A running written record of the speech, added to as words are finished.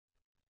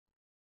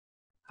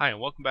Hi, and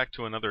welcome back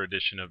to another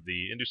edition of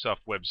the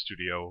Indusoft Web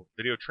Studio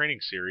video training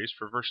series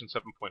for version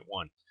 7.1.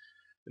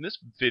 In this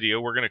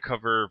video, we're going to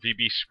cover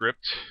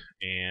VBScript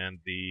and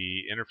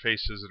the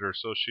interfaces that are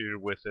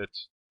associated with it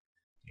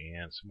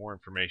and some more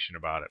information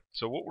about it.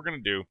 So what we're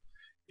going to do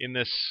in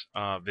this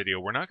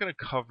video, we're not going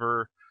to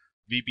cover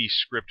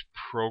VBScript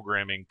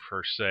programming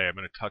per se. I'm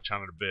going to touch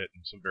on it a bit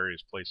in some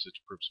various places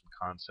to prove some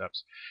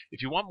concepts.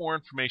 If you want more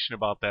information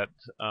about that,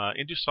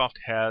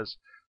 Indusoft has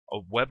a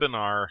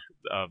webinar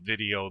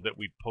video that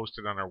we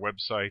posted on our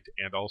website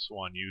and also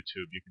on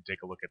YouTube. You can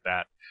take a look at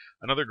that.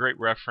 Another great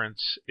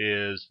reference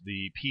is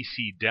the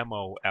PC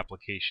demo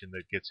application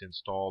that gets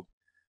installed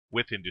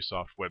with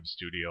Indusoft Web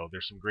Studio.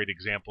 There's some great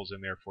examples in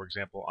there. For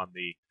example, on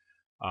the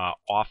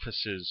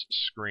Offices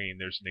screen,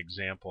 there's an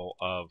example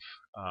of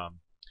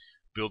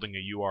building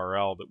a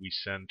URL that we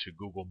send to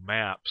Google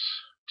Maps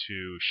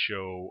to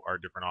show our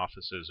different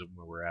offices and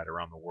where we're at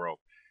around the world.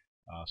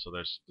 So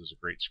there's a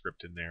great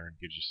script in there and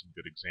gives you some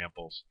good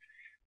examples.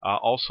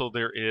 Also,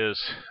 there is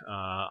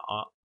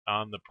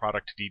on the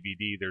product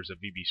DVD, there's a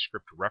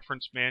VBScript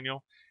reference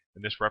manual,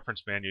 and this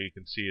reference manual you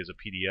can see is a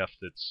PDF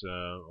that's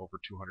over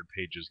 200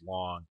 pages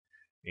long,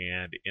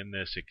 and in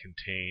this it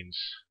contains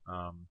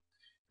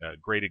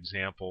great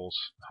examples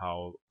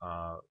how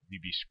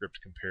VBScript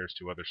compares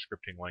to other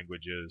scripting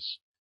languages,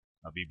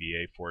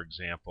 VBA for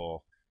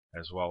example,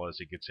 as well as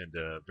it gets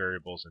into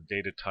variables and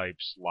data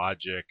types,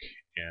 logic,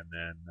 and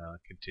then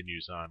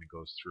continues on and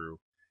goes through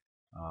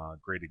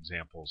great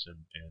examples in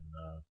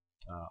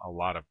a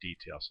lot of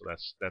detail. So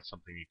that's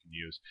something you can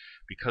use.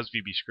 Because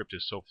VBScript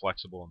is so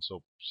flexible and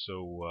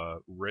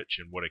so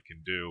rich in what it can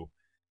do,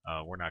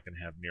 we're not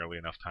going to have nearly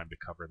enough time to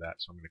cover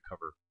that. So I'm going to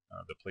cover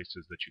the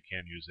places that you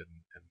can use it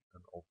and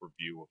an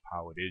overview of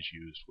how it is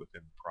used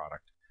within the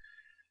product.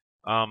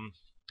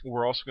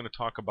 We're also going to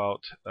talk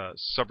about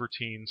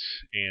subroutines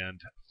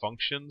and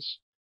functions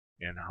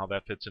and how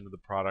that fits into the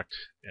product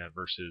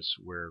versus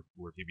where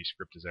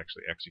VBScript is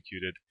actually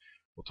executed.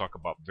 We'll talk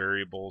about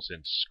variables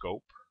and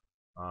scope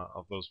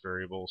of those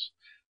variables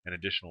and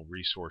additional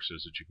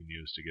resources that you can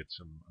use to get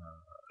some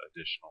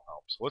additional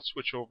help. So let's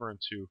switch over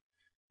into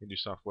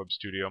Indusoft Web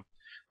Studio.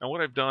 Now what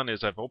I've done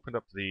is I've opened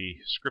up the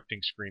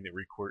scripting screen that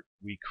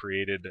we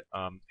created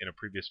in a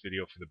previous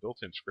video for the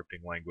built-in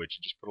scripting language,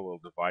 and just put a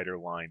little divider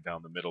line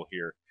down the middle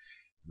here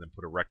and then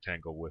put a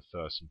rectangle with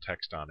some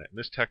text on it. And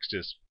this text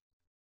is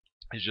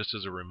just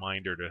as a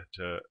reminder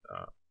to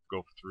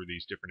go through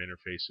these different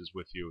interfaces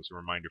with you, as a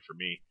reminder for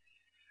me.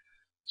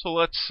 So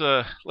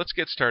let's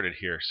get started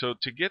here. So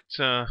to get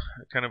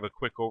kind of a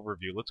quick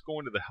overview, let's go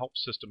into the Help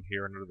System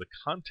here, and under the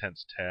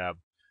Contents tab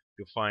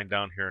you'll find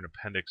down here an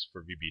appendix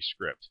for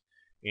VBScript.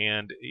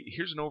 And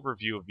here's an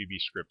overview of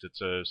VBScript.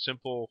 It's a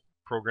simple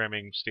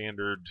programming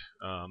standard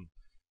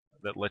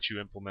that lets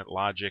you implement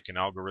logic and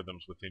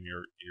algorithms within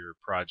your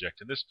project.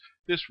 And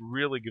this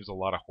really gives a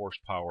lot of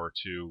horsepower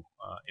to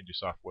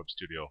Indusoft Web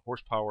Studio.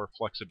 Horsepower,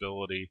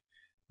 flexibility,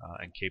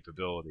 and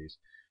capabilities.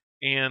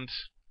 And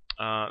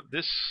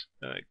this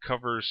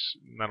covers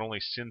not only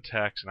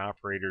syntax and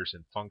operators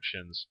and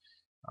functions,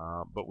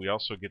 but we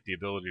also get the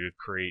ability to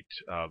create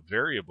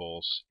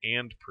variables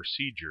and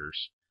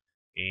procedures.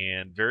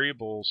 And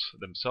variables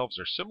themselves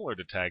are similar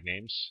to tag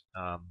names,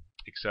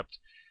 except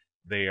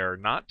they are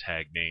not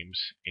tag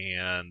names,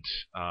 and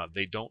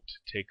they don't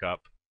take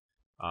up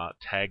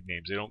tag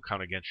names. They don't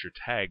count against your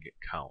tag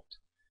count.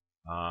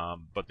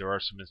 But there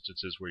are some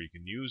instances where you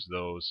can use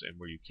those and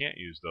where you can't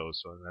use those.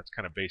 So that's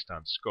kind of based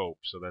on scope.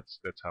 So that's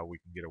how we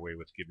can get away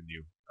with giving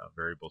you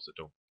variables that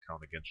don't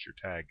count against your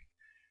tag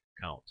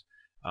count.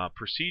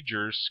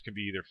 Procedures can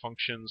be either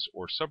functions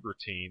or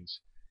subroutines,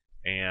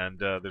 and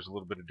there's a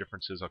little bit of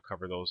differences. I'll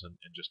cover those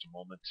in just a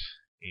moment.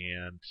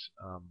 And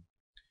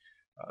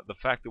the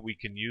fact that we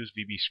can use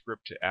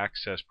VBScript to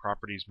access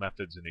properties,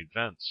 methods, and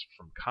events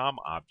from COM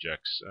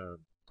objects,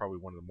 probably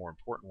one of the more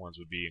important ones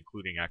would be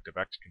including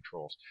ActiveX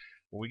controls.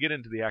 When we get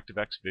into the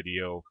ActiveX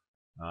video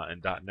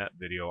and .NET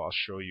video, I'll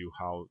show you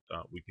how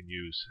we can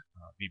use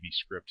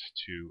VBScript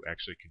to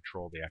actually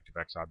control the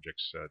ActiveX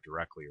objects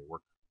directly,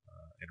 or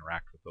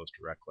interact with those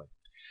directly.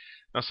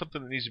 Now,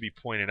 something that needs to be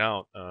pointed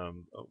out,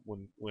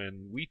 when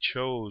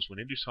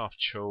Indusoft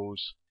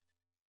chose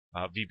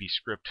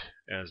VBScript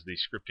as the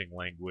scripting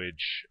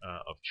language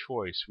of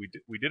choice,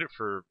 we did it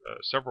for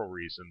several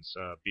reasons,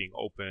 being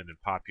open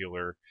and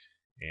popular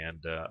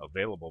and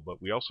available,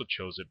 but we also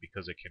chose it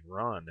because it can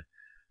run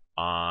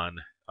on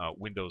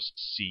Windows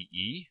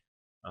CE,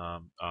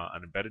 on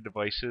embedded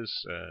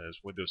devices as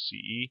Windows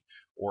CE,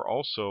 or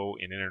also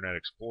in Internet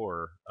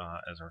Explorer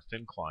as our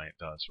thin client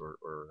does,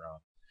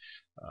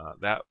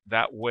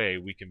 that way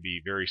we can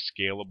be very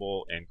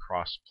scalable and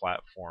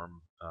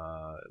cross-platform,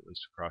 at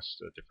least across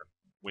different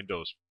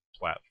Windows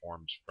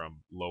platforms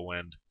from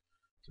low-end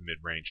to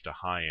mid-range to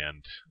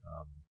high-end.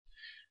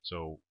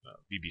 So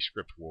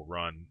VBScript will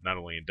run not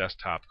only in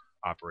desktop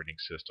operating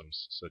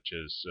systems such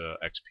as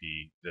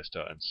XP,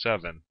 Vista, and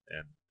 7,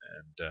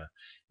 and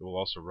it will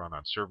also run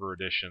on server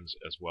editions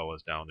as well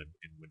as down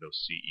in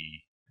Windows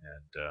CE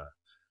and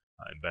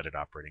embedded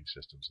operating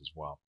systems as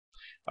well.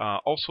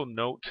 Also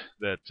note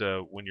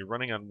that when you're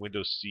running on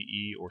Windows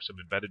CE or some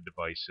embedded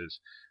devices,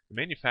 the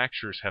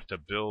manufacturers have to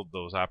build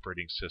those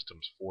operating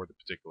systems for the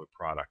particular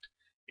product.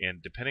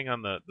 And depending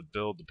on the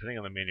build, depending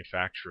on the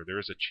manufacturer, there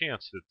is a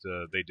chance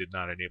that they did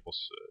not enable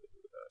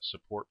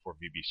support for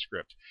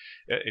VBScript.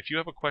 If you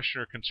have a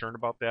question or concern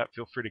about that,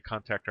 feel free to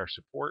contact our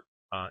support.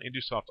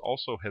 Indusoft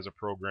also has a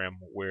program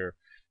where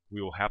we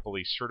will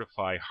happily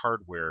certify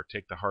hardware,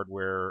 take the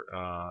hardware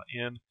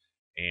in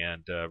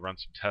and run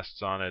some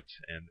tests on it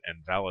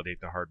and validate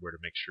the hardware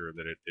to make sure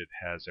that it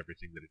has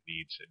everything that it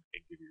needs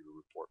and give you a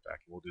report back.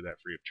 And we'll do that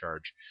free of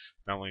charge,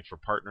 not only for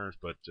partners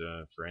but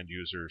for end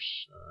users,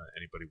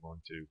 anybody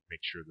willing to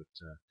make sure that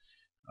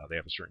they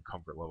have a certain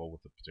comfort level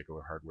with the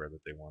particular hardware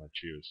that they want to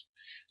choose.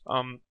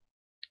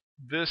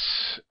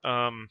 This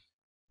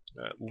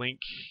link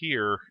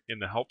here in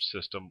the help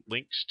system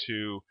links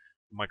to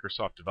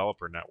Microsoft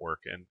Developer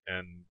Network, and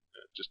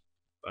just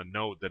a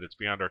note that it's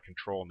beyond our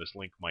control and this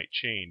link might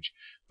change.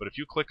 But if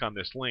you click on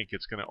this link,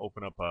 it's going to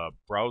open up a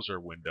browser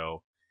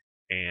window,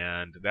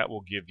 and that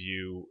will give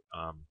you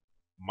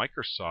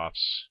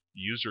Microsoft's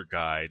user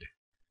guide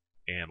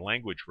and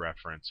language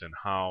reference, and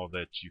how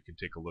that you can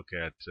take a look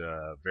at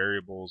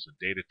variables and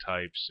data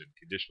types and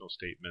conditional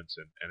statements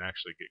and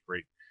actually get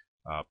great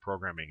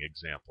programming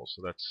examples.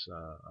 So that's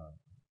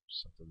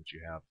something that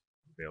you have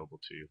available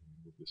to you. Let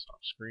me move this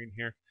off screen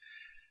here.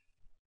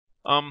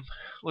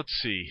 Let's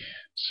see.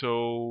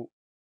 So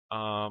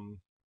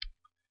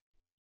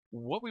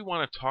what we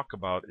want to talk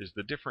about is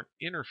the different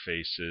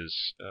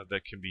interfaces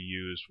that can be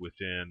used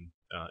within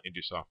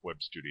Indusoft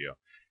Web Studio.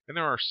 And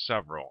there are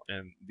several,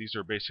 and these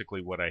are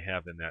basically what I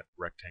have in that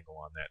rectangle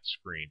on that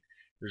screen.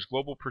 There's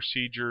global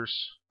procedures,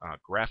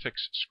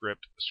 graphics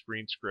script,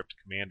 screen script,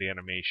 command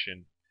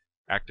animation,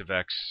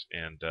 ActiveX,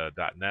 and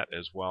 .NET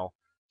as well,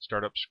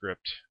 startup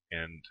script,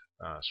 and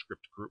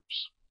script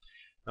groups.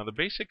 Now the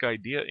basic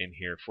idea in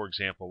here, for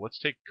example, let's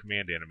take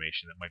command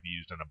animation that might be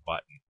used on a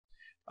button.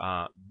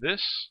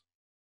 This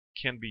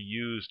can be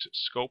used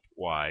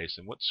scope-wise,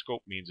 and what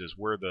scope means is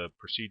where the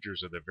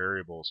procedures or the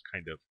variables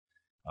kind of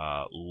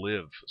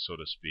live, so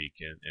to speak.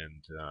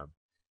 And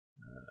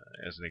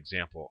as an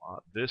example,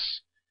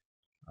 this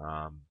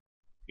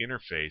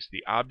interface,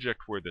 the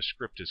object where the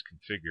script is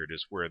configured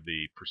is where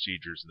the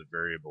procedures and the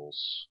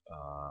variables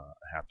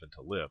happen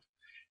to live.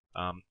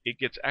 It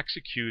gets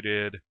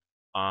executed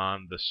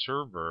on the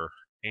server,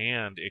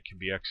 and it can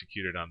be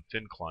executed on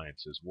thin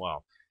clients as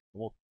well.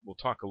 And we'll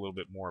talk a little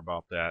bit more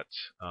about that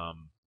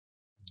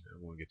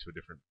when we get to a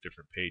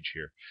different page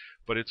here.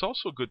 But it's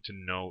also good to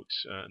note,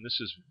 and this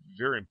is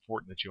very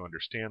important that you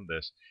understand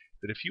this,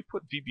 that if you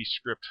put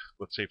VBScript,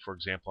 let's say for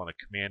example, on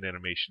a command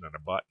animation on a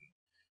button,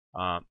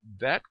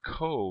 that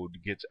code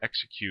gets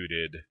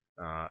executed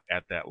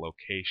at that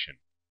location,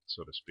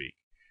 so to speak.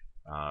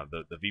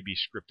 The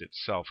VBScript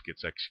itself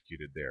gets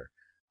executed there.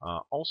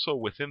 Also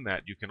within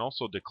that, you can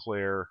also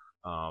declare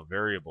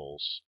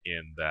variables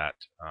in that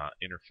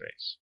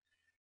interface.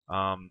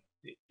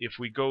 If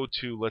we go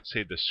to, let's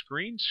say, the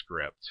screen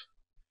script,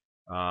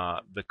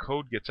 the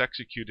code gets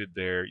executed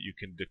there. You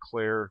can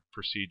declare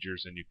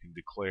procedures and you can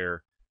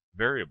declare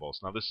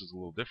variables. Now this is a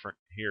little different.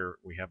 Here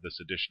we have this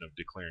addition of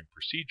declaring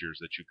procedures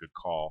that you could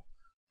call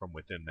from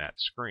within that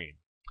screen.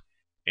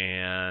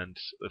 And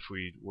if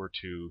we were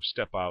to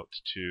step out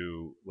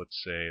to,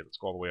 let's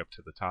go all the way up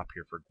to the top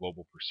here for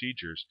global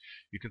procedures,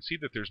 you can see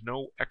that there's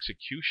no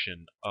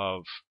execution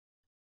of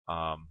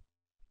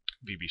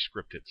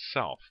VBScript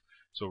itself.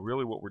 So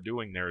really what we're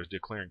doing there is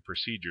declaring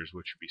procedures,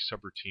 which would be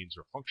subroutines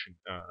or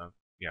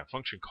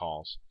function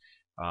calls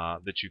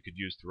that you could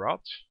use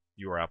throughout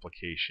your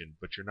application,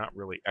 but you're not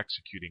really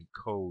executing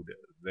code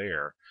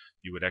there.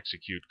 You would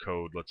execute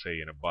code, let's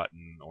say, in a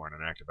button or in an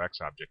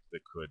ActiveX object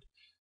that could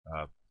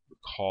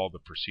call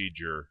the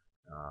procedure,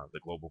 the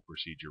global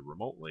procedure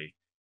remotely,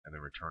 and then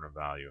return a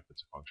value if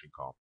it's a function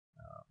call.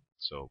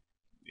 So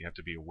you have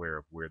to be aware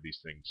of where these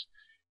things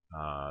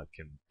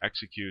can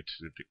execute,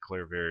 to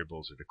declare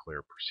variables, or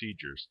declare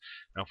procedures.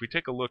 Now if we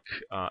take a look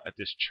at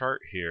this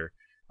chart here,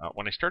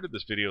 when I started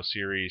this video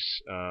series,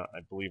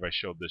 I believe I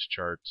showed this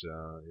chart.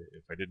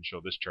 If I didn't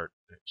show this chart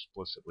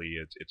explicitly,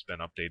 it's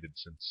been updated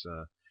since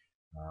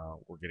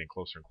we're getting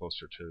closer and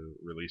closer to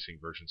releasing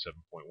version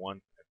 7.1.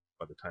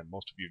 By the time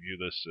most of you view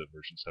this,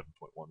 version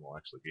 7.1 will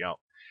actually be out.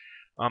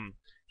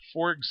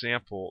 For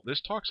example,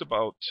 this talks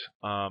about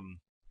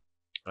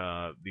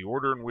the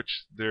order in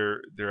which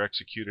they're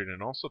executed,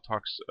 and also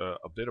talks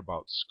a bit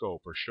about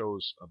scope, or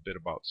shows a bit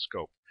about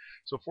scope.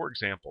 So for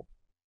example,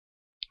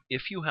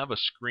 if you have a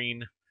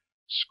screen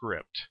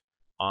script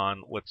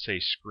on, let's say,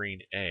 screen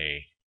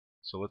A,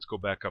 so let's go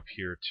back up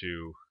here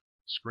to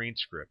screen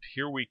script.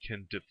 Here we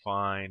can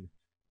define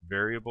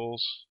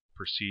variables,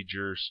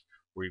 procedures,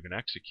 or even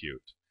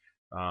execute.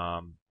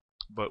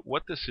 But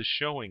what this is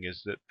showing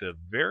is that the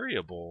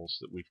variables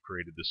that we've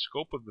created, the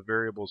scope of the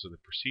variables or the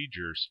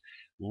procedures,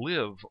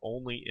 live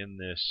only in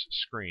this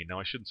screen. Now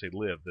I shouldn't say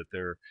live, that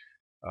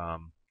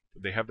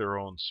they have their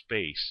own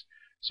space.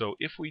 So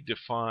if we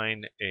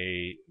define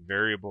a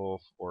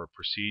variable or a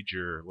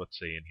procedure, let's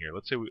say in here,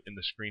 in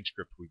the screen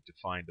script we've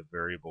defined a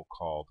variable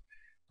called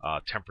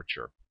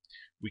temperature.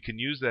 We can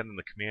use that in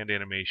the command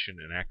animation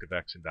and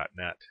ActiveX and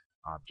 .NET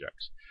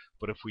objects.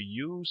 But if we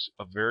use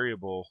a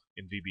variable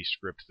in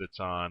VBScript that's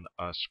on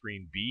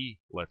screen B,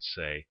 let's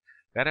say,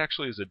 that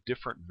actually is a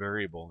different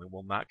variable and it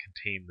will not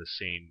contain the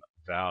same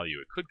value.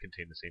 It could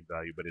contain the same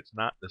value, but it's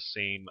not the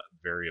same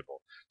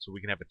variable. So we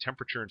can have a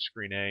temperature in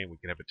screen A and we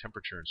can have a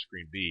temperature in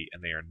screen B,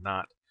 and they are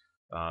not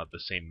the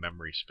same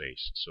memory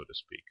space, so to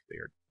speak.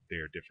 They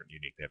are different,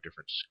 unique. They have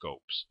different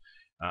scopes.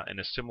 And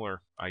a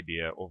similar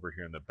idea over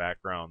here in the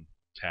background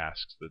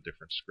tasks, the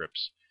different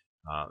scripts,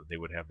 they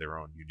would have their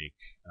own unique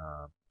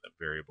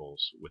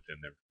variables within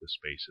the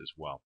space as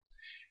well.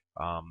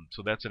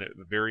 So that's a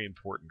very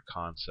important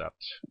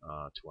concept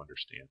to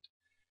understand.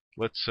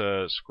 Let's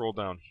scroll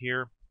down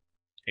here,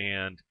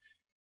 and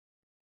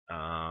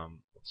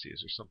let's see,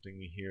 is there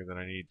something here that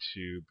I need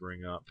to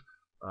bring up?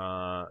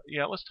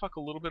 Yeah, let's talk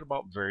a little bit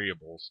about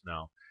variables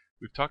now.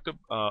 We've talked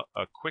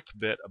a quick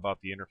bit about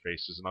the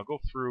interfaces, and I'll go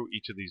through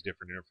each of these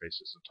different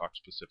interfaces and talk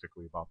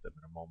specifically about them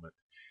in a moment.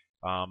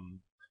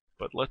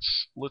 But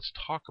let's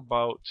talk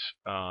about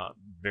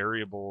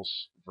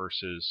variables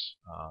versus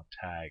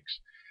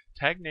tags.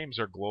 Tag names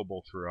are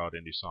global throughout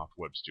IndieSoft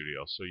Web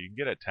Studio, so you can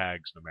get at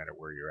tags no matter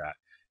where you're at.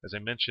 As I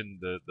mentioned,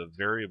 the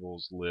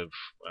variables live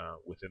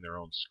within their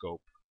own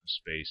scope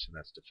space, and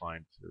that's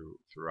defined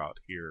throughout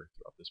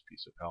this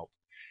piece of help.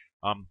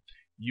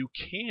 You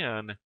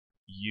can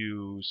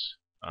use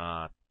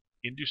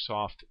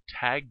IndieSoft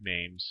tag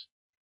names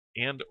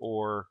and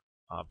or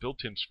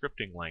built-in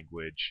scripting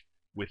language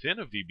within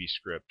a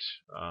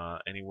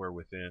VBScript, anywhere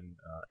within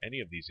any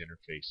of these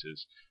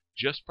interfaces,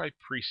 just by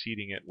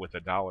preceding it with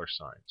a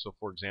 $sign. So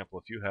for example,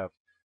 if you have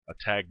a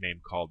tag name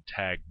called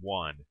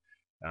tag1,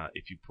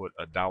 if you put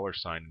a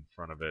 $sign in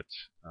front of it,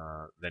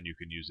 then you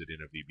can use it in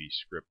a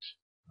VBScript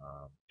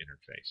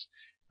interface.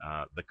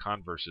 The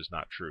converse is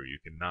not true. You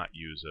cannot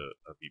use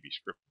a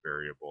VBScript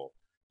variable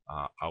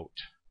out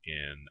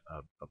in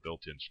a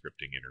built-in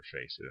scripting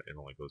interface. It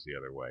only goes the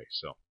other way.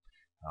 So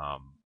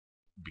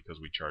because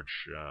we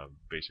charge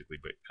basically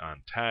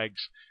on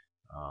tags,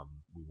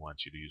 we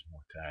want you to use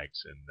more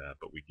tags,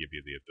 but we give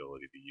you the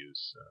ability to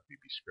use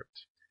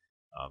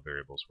VBScript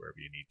variables wherever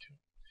you need to.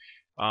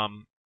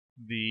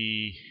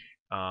 The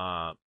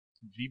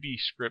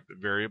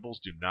VBScript variables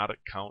do not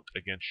count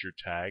against your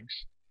tag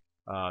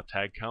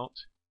count.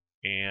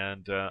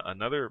 And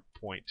another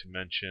point to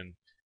mention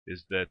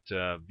is that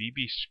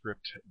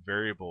VBScript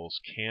variables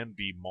can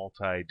be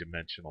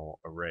multi-dimensional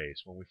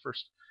arrays. When we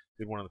first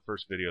did one of the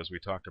first videos, we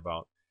talked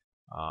about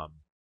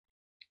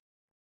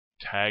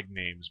tag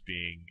names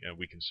being,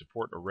 we can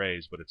support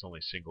arrays, but it's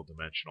only single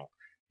dimensional.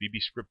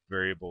 VBScript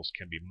variables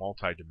can be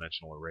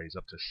multi-dimensional arrays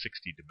up to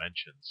 60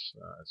 dimensions,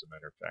 as a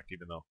matter of fact,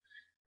 even though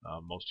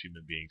most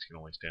human beings can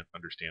only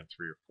understand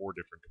 3 or 4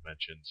 different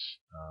dimensions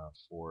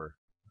for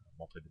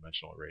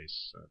multi-dimensional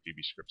arrays.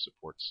 VBScript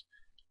supports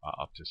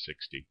up to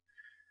 60.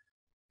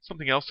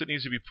 Something else that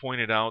needs to be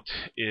pointed out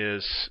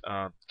is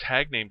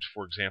tag names,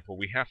 for example,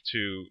 we have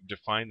to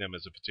define them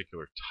as a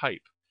particular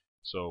type.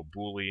 So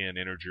Boolean,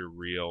 integer,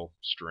 real,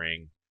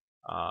 string,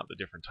 the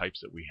different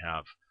types that we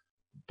have.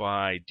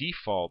 By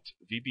default,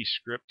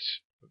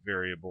 VBScript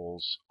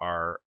variables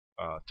are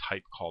a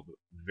type called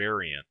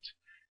variant,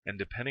 and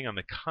depending on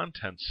the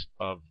contents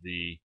of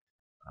the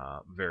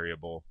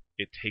variable,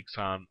 it takes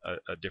on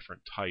a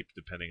different type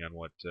depending on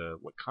what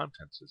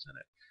contents is in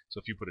it. So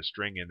if you put a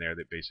string in there,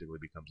 that basically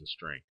becomes a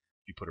string.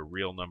 If you put a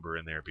real number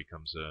in there, it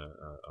becomes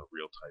a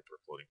real type or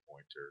floating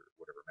point or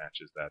whatever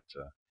matches that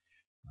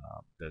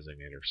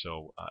designator.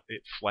 So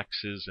it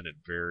flexes and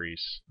it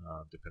varies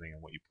depending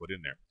on what you put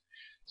in there.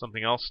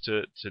 Something else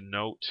to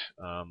note,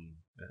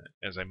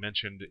 as I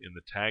mentioned in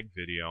the tag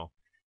video,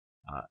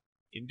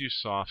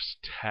 IndieSoft's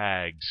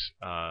tags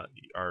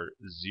are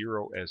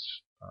 0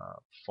 as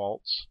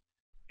false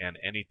and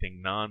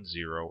anything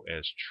non-zero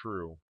as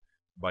true.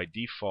 By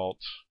default,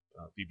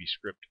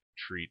 VBScript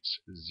treats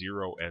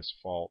 0 as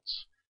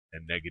false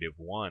and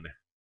 -1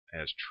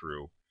 as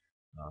true.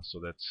 So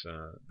that's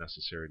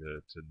necessary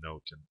to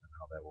note and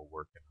how that will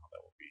work and how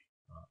that will be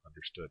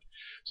understood.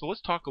 So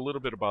let's talk a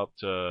little bit about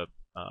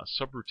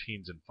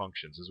subroutines and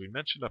functions. As we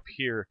mentioned up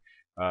here,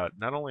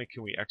 not only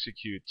can we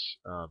execute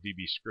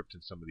VBScript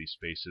in some of these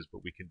spaces,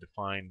 but we can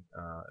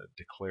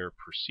declare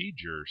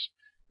procedures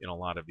in a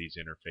lot of these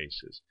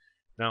interfaces.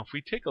 Now, if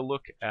we take a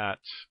look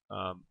at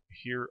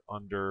here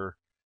under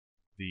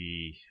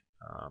the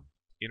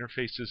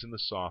interfaces in the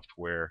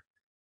software,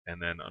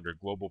 and then under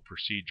global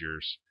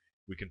procedures,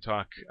 we can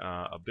talk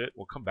a bit.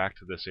 We'll come back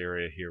to this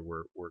area here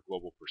where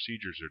global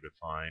procedures are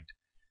defined.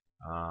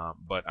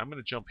 But I'm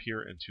going to jump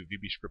here into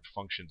VBScript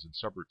functions and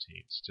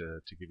subroutines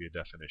to give you a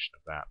definition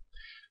of that.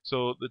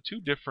 So the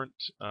two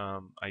different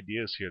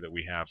ideas here that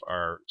we have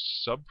are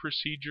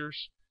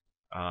sub-procedures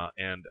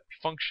and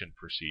function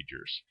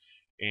procedures.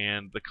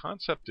 And the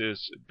concept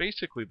is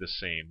basically the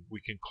same.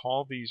 We can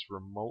call these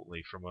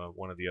remotely from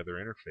one of the other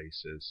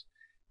interfaces,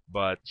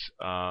 but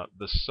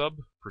the sub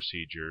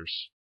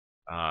procedures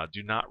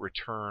do not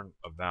return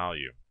a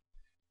value,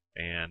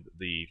 and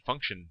the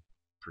function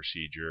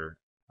procedure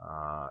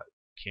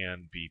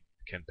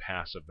can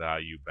pass a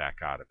value back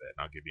out of it.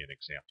 And I'll give you an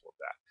example of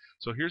that.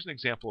 So here's an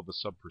example of a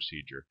sub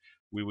procedure.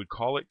 We would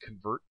call it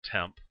convert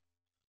temp,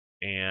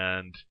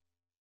 and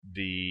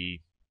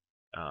the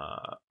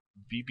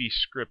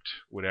VBScript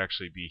would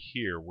actually be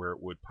here, where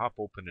it would pop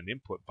open an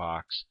input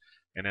box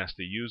and ask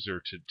the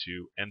user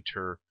to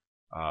enter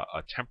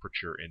a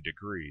temperature in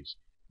degrees.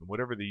 And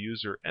whatever the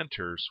user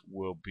enters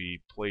will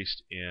be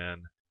placed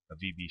in a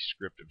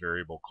VBScript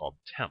variable called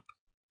temp.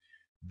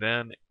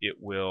 Then it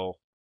will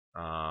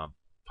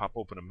pop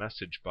open a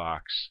message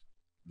box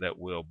that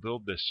will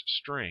build this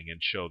string and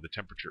show the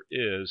temperature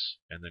is,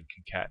 and then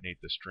concatenate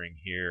the string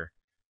here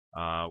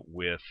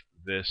with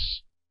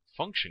this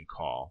function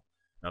call.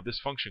 Now this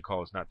function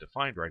call is not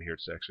defined right here,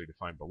 it's actually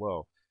defined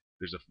below.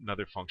 There's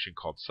another function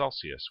called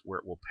Celsius, where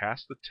it will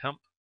pass the temp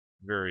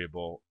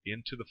variable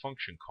into the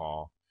function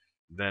call,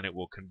 then it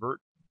will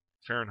convert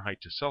Fahrenheit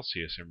to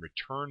Celsius and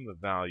return the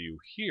value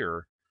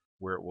here,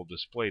 where it will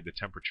display the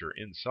temperature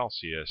in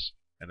Celsius,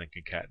 and then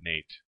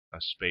concatenate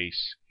a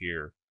space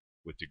here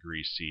with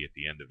degrees C at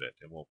the end of it.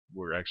 And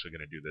we're actually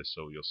going to do this,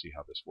 so you'll see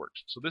how this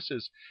works. So this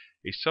is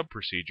a sub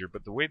procedure,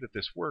 but the way that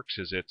this works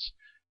is it's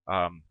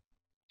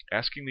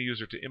asking the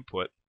user to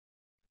input,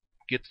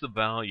 gets the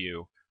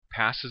value,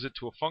 passes it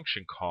to a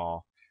function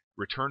call,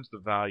 returns the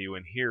value,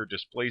 and here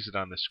displays it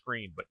on the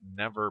screen, but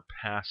never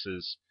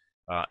passes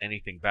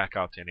anything back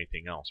out to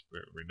anything else.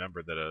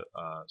 Remember that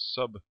a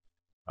sub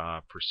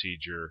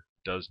procedure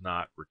does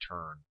not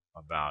return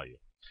a value.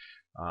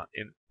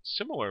 And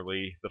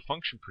similarly, the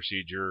function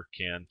procedure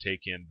can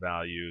take in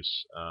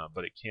values,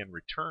 but it can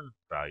return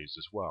values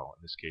as well.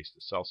 In this case,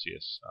 the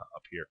Celsius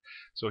up here.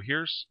 So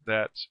here's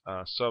that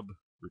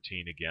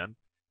subroutine again.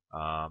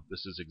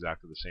 This is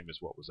exactly the same as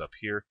what was up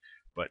here,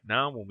 but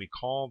now when we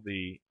call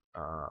the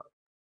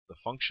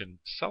function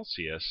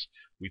Celsius,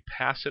 we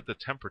pass it the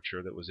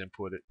temperature that was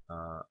inputted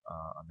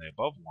on the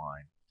above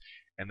line,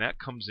 and that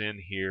comes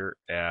in here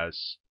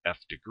as F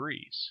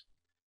degrees.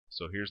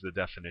 So here's the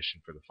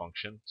definition for the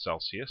function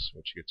Celsius,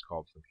 which gets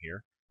called from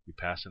here. We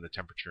pass in the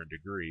temperature in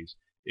degrees.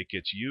 It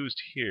gets used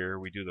here.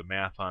 We do the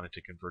math on it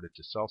to convert it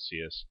to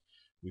Celsius.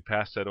 We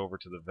pass that over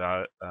to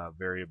the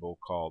variable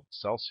called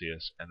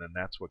Celsius, and then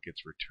that's what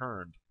gets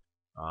returned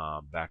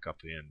back up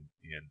to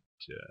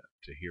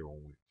here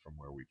from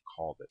where we've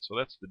called it. So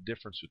that's the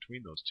difference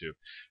between those two.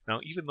 Now,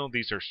 even though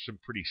these are some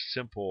pretty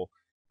simple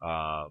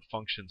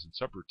functions and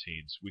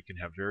subroutines, we can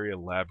have very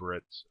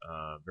elaborate,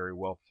 very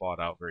well thought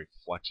out, very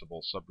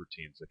flexible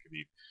subroutines that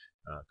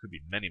could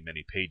be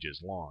many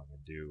pages long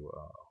and do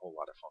a whole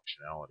lot of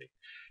functionality.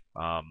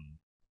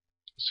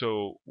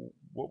 So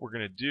what we're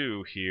going to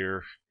do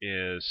here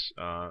is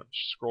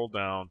scroll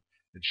down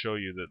and show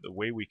you that the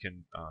way we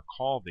can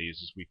call these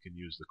is we can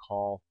use the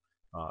call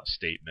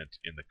statement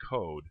in the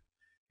code.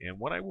 And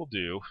what I will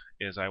do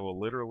is I will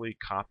literally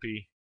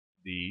copy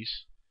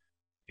these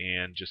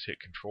and just hit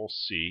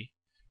Control-C,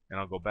 and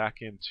I'll go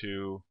back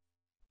into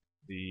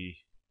the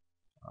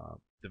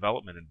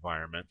development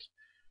environment,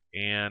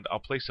 and I'll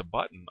place a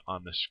button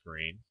on the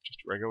screen, just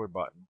a regular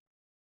button,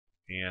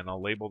 and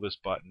I'll label this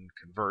button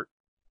Convert,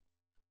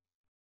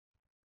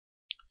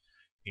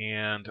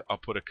 and I'll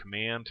put a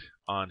command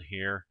on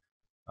here.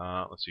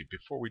 Let's see,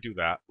 before we do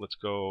that, let's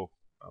go,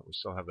 we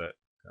still have that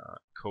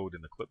code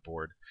in the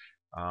clipboard.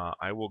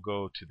 I will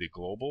go to the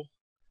global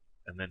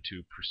and then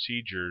to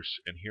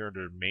procedures, and here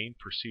under main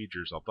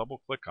procedures I'll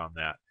double click on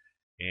that,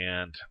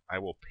 and I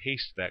will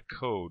paste that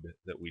code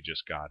that we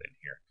just got in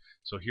here.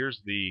 So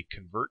here's the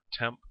convert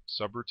temp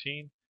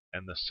subroutine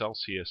and the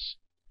Celsius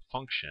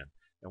function.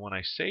 And when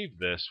I save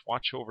this,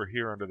 watch over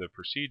here under the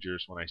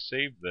procedures, when I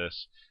save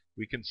this,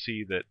 we can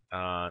see that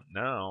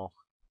now,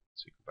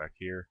 let's see, go back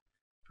here,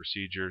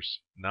 procedures,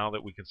 now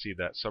that we can see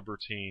that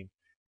subroutine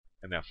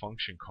and that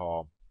function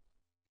call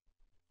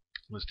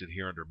listed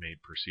here under main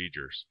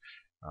procedures.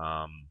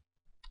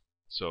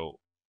 So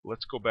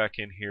let's go back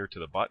in here to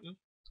the button,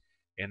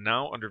 and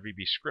now under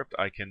VBScript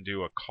I can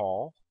do a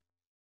call,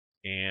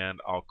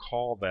 and I'll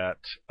call that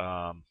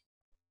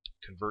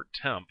convert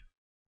temp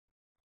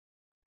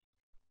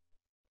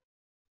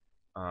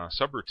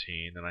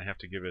subroutine, and I have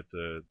to give it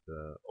the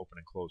open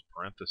and close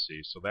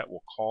parentheses, so that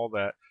will call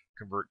that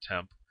convert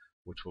temp,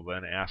 which will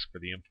then ask for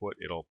the input.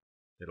 It'll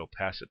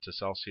pass it to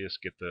Celsius,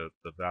 get the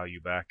value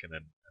back, and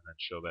then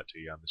show that to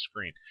you on the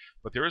screen.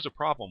 But there is a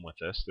problem with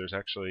this. There's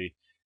actually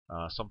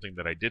something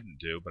that I didn't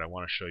do, but I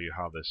want to show you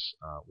how this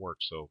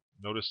works. So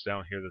notice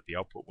down here that the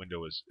output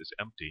window is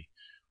empty.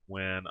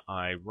 When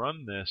I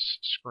run this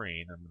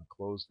screen, I'm going to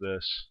close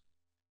this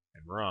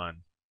and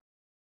run,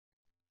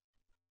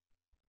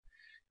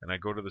 and I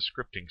go to the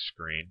scripting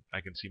screen,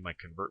 I can see my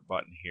convert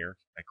button here.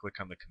 I click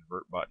on the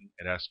convert button.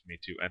 It asks me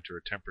to enter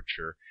a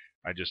temperature.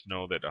 I just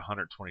know that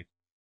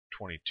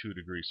 122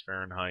 degrees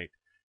Fahrenheit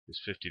is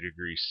 50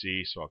 degrees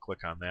C, so I'll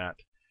click on that,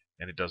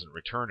 and it doesn't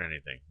return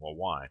anything. Well,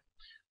 why?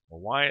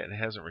 Well, why it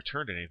hasn't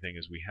returned anything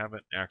is we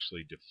haven't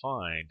actually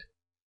defined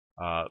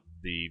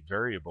the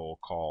variable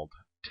called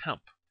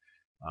temp.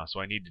 So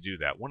I need to do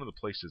that. One of the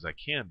places I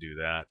can do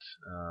that,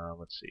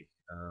 let's see,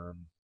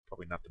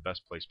 probably not the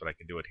best place, but I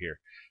can do it here.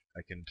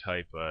 I can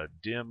type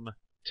dim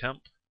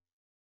temp,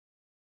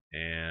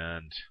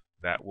 and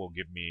that will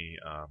give me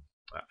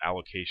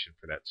allocation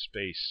for that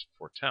space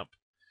for temp.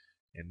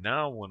 And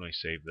now when we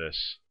save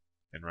this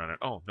and run it,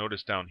 oh,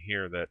 notice down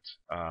here that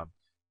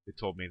it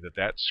told me that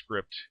that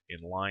script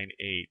in line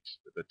 8,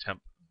 the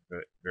temp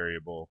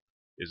variable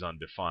is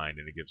undefined,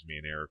 and it gives me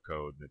an error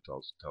code, and it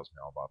tells me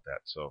all about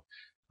that. So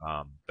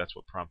that's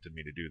what prompted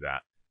me to do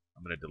that.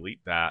 I'm going to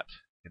delete that,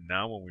 and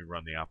now when we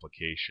run the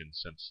application,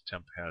 since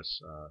temp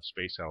has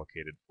space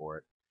allocated for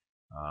it,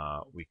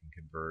 we can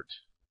convert,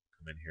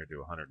 come in here to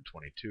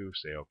 122,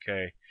 say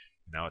OK,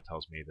 and now it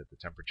tells me that the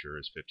temperature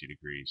is 50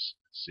 degrees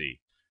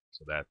C.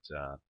 So that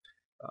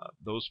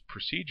those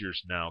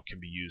procedures now can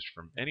be used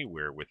from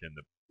anywhere within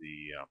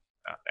the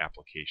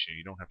application.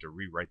 You don't have to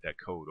rewrite that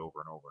code over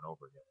and over and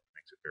over again. It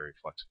makes it very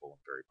flexible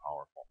and very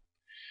powerful.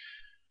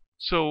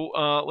 So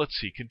let's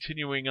see,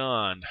 continuing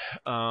on.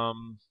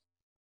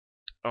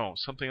 Oh,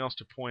 something else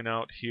to point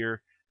out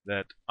here,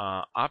 that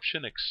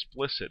option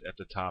explicit at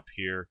the top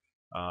here,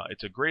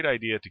 it's a great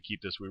idea to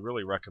keep this. We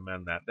really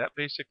recommend that. That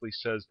basically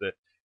says that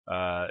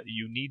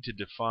you need to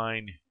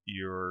define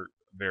your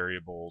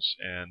variables,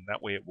 and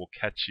that way it will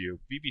catch you.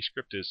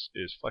 VBScript is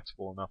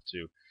flexible enough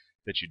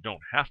that you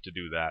don't have to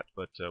do that,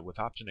 but with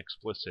option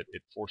explicit,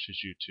 it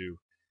forces you to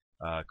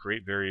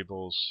create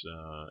variables,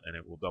 and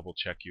it will double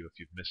check you if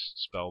you've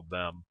misspelled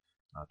them,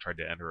 tried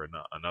to enter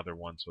another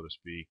one, so to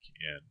speak,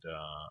 and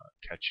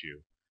catch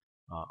you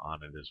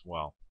on it as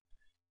well.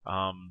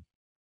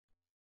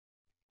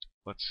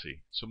 Let's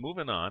see. So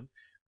moving on,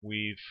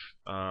 we've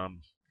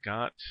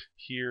got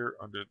here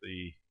under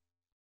the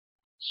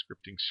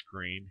scripting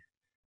screen,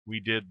 we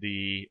did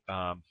the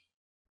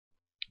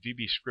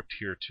VBScript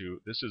here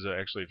this is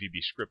actually a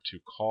VBScript to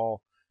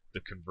call the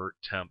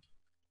convert temp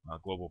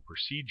global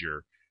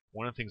procedure.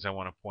 One of the things I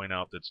want to point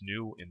out that's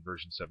new in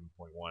version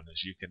 7.1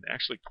 is you can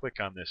actually click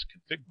on this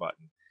config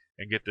button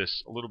and get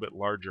this a little bit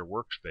larger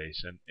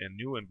workspace. And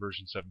new in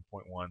version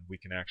 7.1, we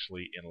can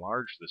actually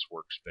enlarge this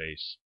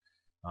workspace.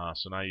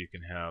 So now you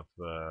can have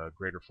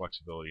greater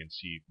flexibility and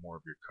see more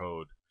of your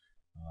code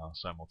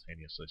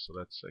simultaneously. So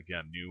that's,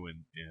 again, new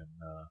in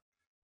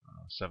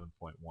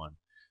 7.1.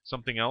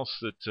 Something else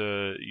that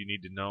you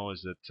need to know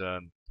is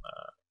that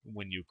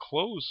when you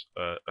close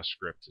a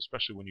script,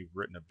 especially when you've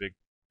written a big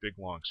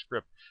long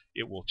script,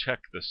 it will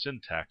check the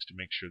syntax to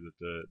make sure that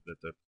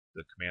the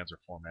commands are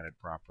formatted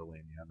properly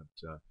and you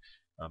haven't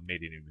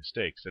made any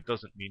mistakes. That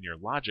doesn't mean your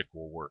logic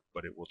will work,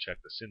 but it will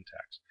check the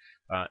syntax.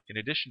 In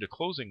addition to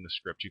closing the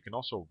script, you can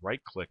also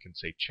right-click and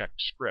say check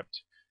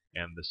script,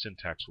 and the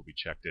syntax will be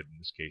checked. In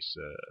this case,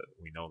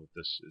 we know that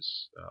this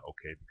is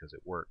okay because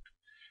it worked.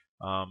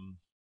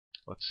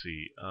 Let's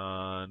see.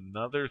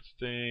 Another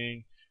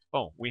thing.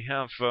 Oh, we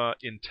have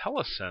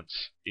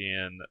IntelliSense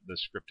in the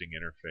scripting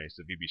interface,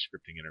 the VB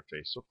scripting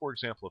interface. So, for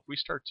example, if we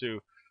start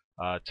to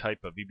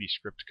type a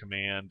VBScript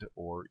command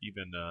or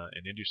even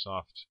an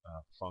InduSoft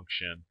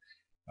function,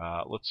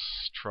 let's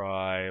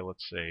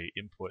say,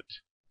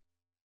 input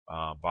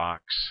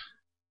box,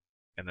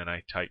 and then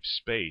I type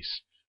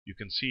space. You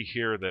can see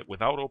here that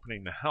without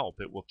opening the help,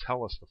 it will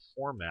tell us the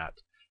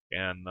format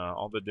and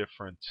all the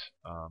different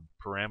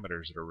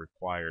parameters that are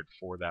required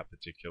for that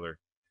particular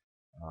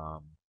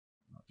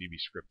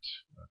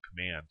VBScript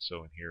command.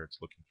 So in here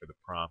it's looking for the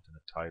prompt and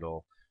the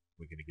title.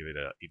 We can give it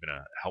even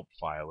a help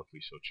file if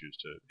we so choose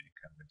to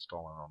kind of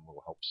install our own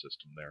little help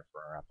system there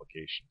for our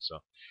application.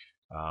 So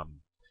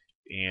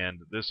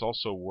and this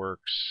also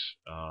works,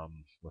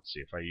 let's see,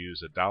 if I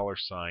use a $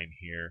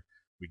 here,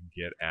 we can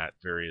get at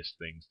various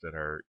things that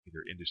are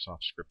either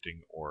InduSoft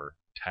scripting or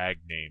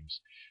tag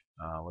names.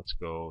 Let's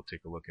go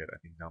take a look at, I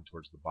think down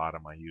towards the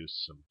bottom I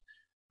used some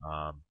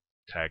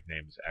tag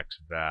names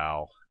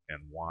xval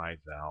and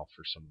yval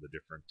for some of the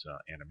different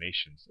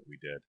animations that we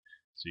did.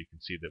 So you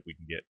can see that we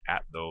can get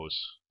at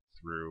those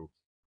through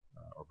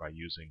or by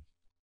using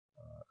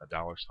a $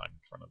 in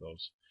front of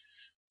those.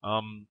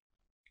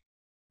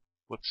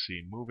 Let's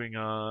see, moving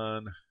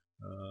on,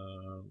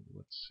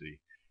 let's see,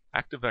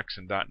 ActiveX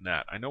and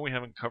 .NET. I know we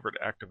haven't covered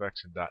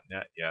ActiveX and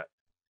 .NET yet,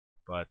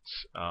 but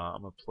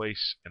I'm going to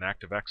place an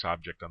ActiveX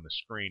object on the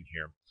screen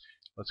here.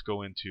 Let's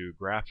go into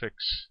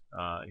graphics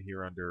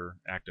here under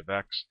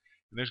ActiveX,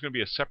 and there's going to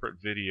be a separate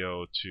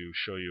video to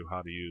show you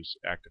how to use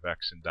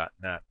ActiveX and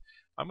 .NET.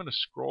 I'm going to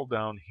scroll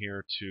down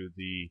here to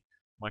the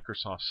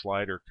Microsoft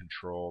slider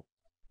control,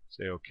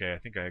 say OK. I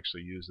think I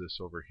actually use this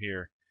over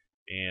here,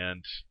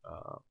 and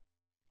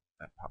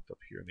that popped up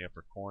here in the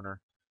upper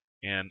corner.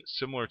 And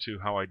similar to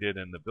how I did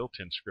in the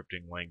built-in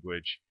scripting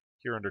language,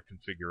 here under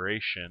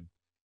configuration,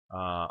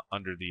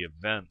 under the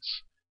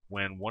events,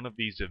 when one of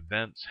these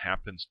events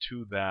happens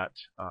to that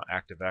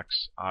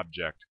ActiveX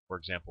object, for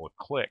example a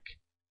click,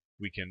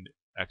 we can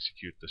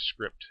execute the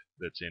script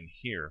that's in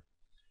here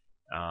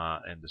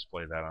and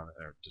display that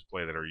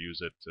or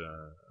use it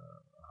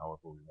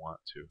however we want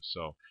to.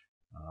 So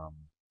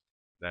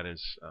that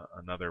is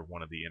another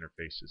one of the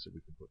interfaces that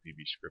we can put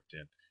VBScript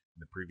in. In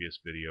the previous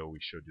video, we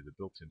showed you the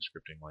built-in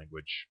scripting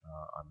language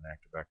on an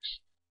ActiveX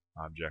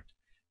object.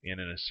 And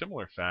in a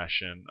similar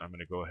fashion, I'm going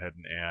to go ahead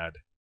and add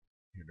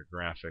here to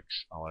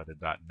graphics, I'll add a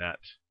 .NET.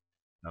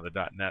 Now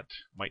the .NET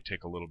might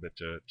take a little bit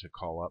to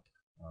call up,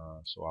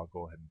 so I'll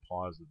go ahead and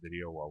pause the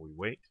video while we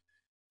wait.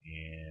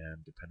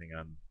 And depending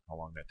on how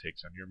long that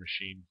takes on your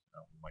machine,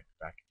 we might be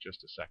back in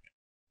just a second.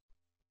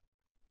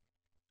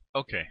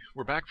 Okay,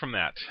 we're back from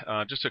that.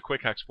 Just a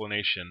quick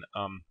explanation.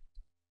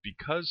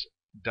 Because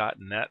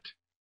 .NET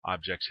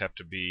objects have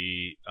to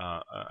be,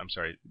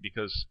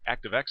 because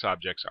ActiveX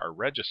objects are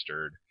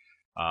registered,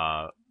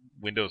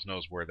 Windows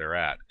knows where they're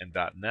at, and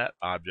 .NET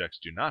objects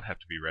do not have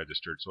to be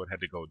registered, so it had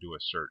to go do a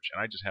search.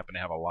 And I just happen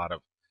to have a lot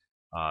of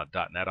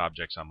 .NET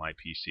objects on my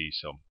PC,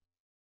 so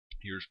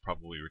yours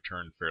probably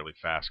returned fairly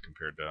fast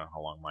compared to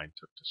how long mine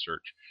took to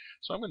search.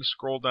 So I'm going to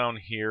scroll down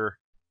here,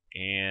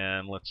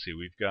 and let's see,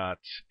 we've got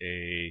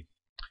a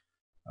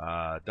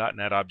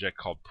 .NET object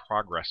called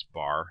progress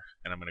bar,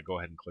 and I'm going to go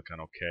ahead and click on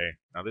OK.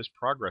 Now this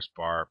progress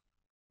bar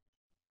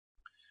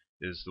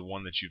is the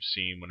one that you've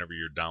seen whenever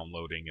you're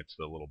downloading. It's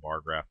the little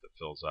bar graph that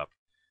fills up.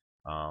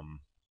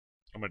 I'm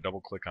going to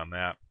double click on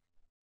that.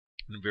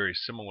 And very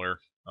similar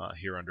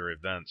here under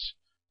events,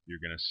 you're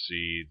going to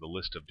see the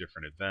list of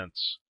different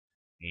events,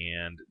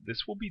 and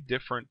this will be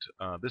different.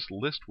 This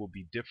list will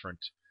be different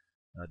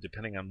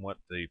depending on what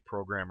the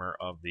programmer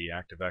of the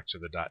ActiveX or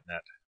the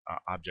 .NET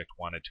object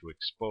wanted to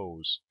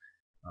expose.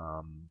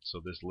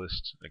 So this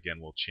list again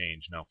will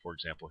change. Now, for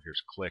example,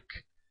 here's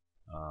click.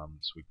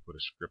 So we put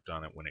a script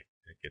on it when it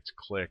gets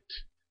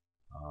clicked,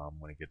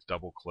 when it gets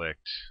double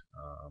clicked,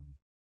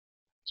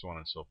 so on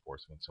and so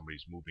forth. When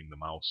somebody's moving the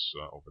mouse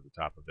over the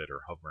top of it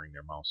or hovering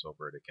their mouse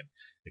over it,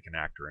 it can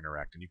act or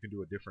interact. And you can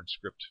do a different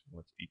script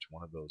with each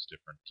one of those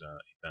different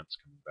events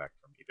coming back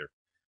from either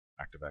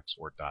ActiveX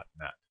or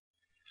 .NET.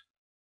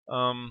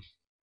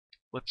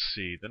 Let's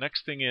see. The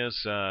next thing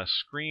is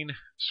screen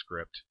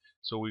script.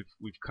 So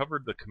we've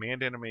covered the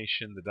command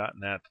animation, the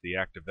 .NET, the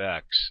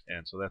ActiveX,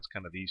 and so that's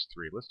kind of these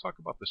three. Let's talk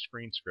about the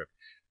screen script.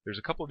 There's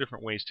a couple of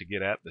different ways to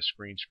get at the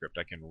screen script.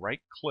 I can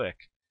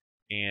right-click,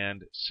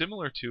 and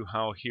similar to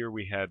how here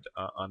we had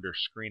under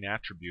screen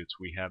attributes,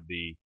 we have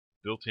the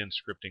built-in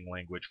scripting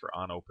language for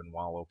on open,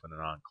 while open,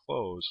 and on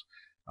close.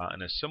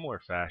 In a similar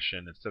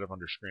fashion, instead of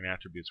under screen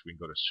attributes, we can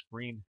go to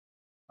screen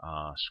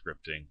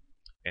scripting.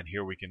 And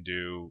here we can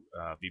do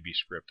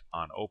VBScript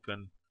on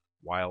open,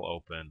 while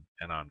open,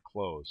 and on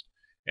closed.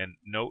 And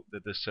note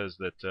that this says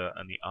that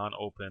on the on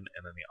open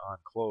and on the on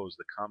close,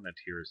 the comment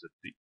here is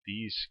that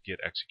these get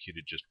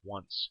executed just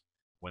once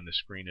when the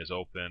screen is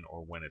open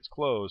or when it's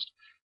closed,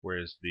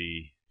 whereas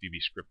the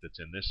VBScript that's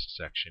in this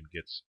section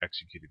gets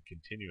executed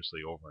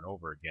continuously over and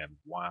over again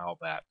while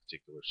that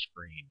particular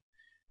screen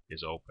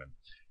is open.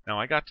 Now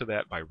I got to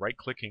that by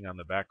right-clicking on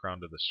the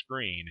background of the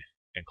screen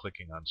and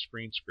clicking on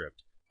Screen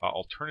Script.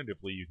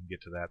 Alternatively, you can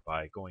get to that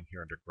by going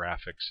here under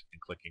Graphics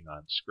and clicking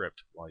on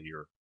Script while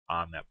you're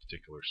on that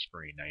particular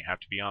screen. Now you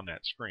have to be on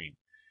that screen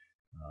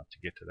to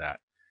get to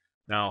that.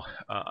 Now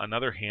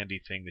another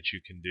handy thing that you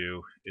can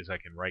do is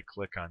I can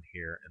right-click on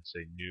here and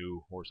say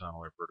New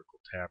Horizontal or Vertical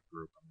Tab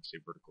Group. I'm going to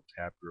say Vertical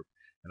Tab Group,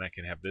 and I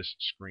can have this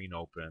screen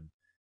open.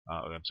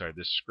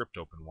 This script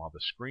open while the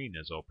screen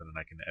is open, and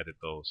I can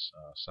edit those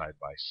side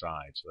by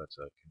side. So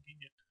that's a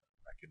convenient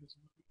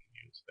mechanism that we can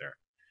use there.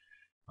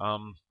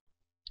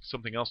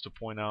 Something else to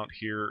point out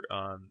here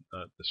on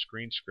the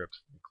screen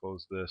script. Let me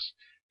close this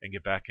and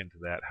get back into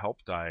that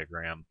help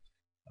diagram.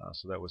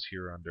 So that was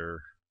here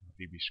under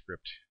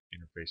VBScript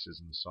Interfaces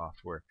in the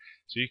software.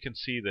 So you can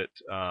see that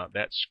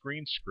that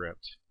screen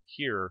script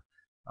here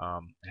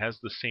has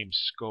the same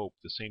scope,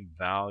 the same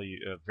value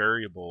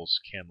variables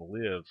can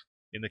live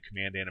in the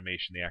command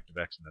animation, the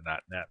ActiveX, and the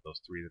 .NET, those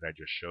three that I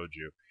just showed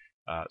you.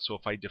 So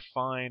if I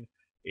define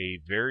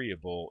a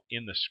variable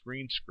in the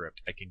screen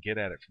script, I can get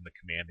at it from the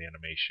command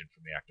animation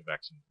from the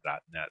ActiveX and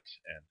 .NET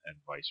and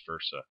vice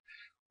versa.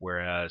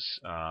 Whereas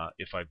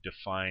if I've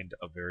defined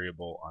a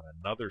variable on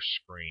another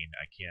screen,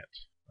 I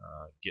can't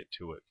get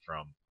to it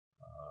from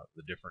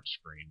the different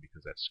screen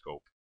because that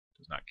scope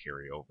does not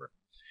carry over.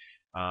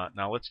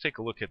 Now let's take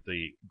a look at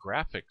the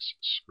graphics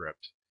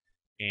script.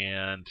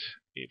 And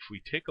if we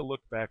take a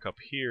look back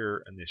up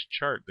here in this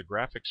chart, the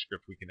graphics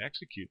script, we can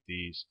execute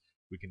these.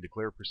 We can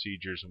declare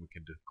procedures and we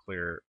can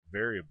declare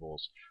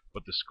variables,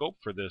 but the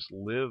scope for this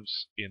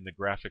lives in the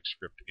graphics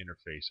script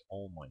interface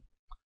only,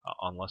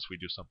 unless we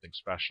do something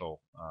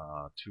special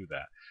to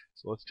that.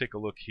 So let's take a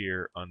look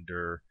here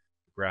under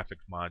the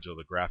graphics module,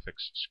 the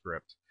graphics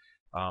script.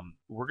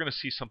 We're going to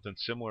see something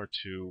similar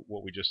to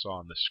what we just saw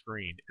on the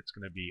screen. It's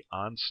going to be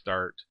on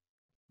start,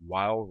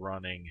 while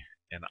running,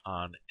 and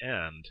on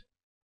end.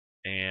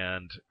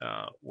 And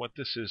what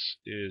this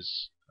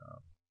is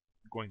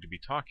going to be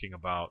talking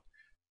about,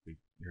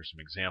 here's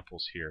some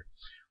examples here.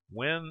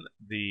 When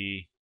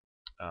the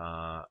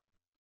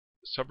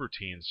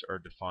subroutines are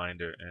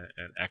defined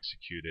and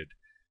executed,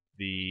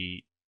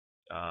 the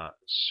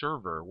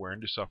server where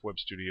InduSoft Web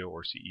Studio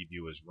or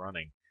CEView is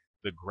running,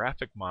 the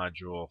graphic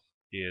module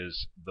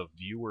is the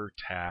viewer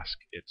task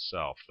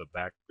itself,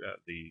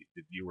 the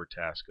viewer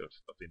task of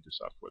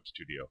Intusoft Web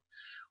Studio.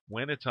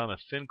 When it's on a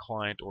thin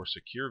client or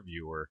secure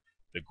viewer,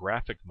 the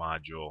graphic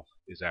module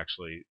is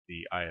actually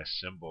the IS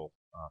symbol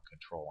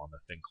control on the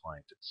thin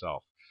client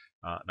itself.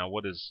 Now,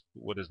 what does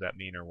that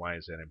mean, or why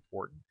is that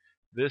important?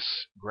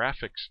 This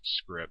graphics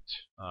script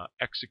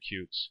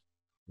executes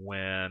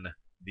when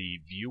the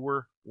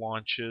viewer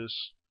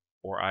launches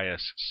or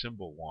IS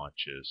symbol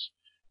launches.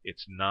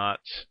 It's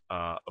not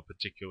a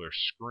particular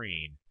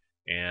screen,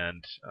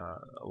 and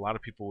a lot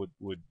of people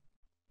would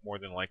more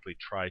than likely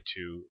try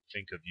to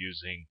think of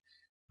using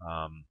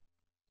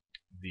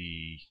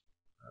the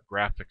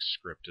graphics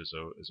script as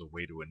a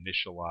way to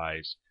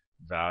initialize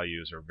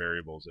values or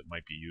variables that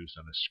might be used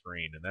on a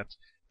screen, and that's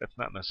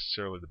not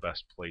necessarily the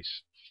best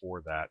place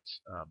for that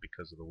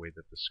because of the way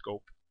that the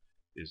scope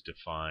is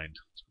defined.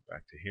 Let's go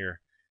back to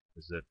here.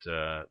 Is that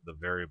the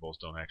variables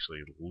don't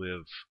actually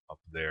live up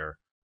there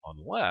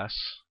unless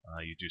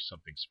you do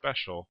something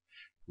special,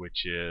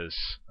 which is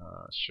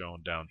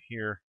shown down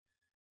here.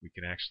 We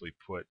can actually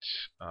put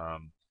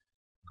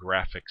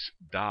graphics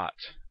dot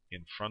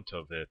in front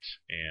of it,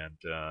 and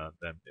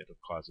then it'll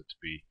cause it to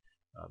be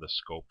the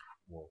scope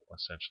will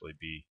essentially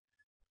be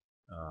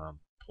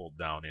pulled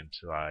down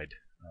inside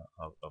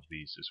of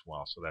these as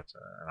well. So that's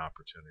an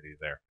opportunity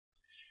there.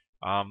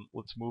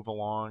 Let's move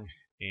along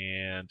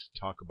and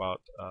talk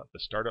about the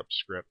startup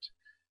script.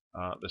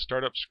 The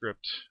startup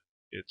script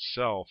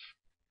itself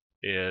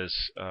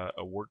is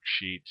a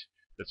worksheet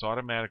that's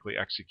automatically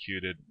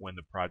executed when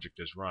the project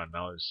is run.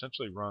 Now, it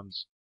essentially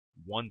runs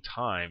one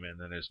time and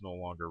then is no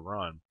longer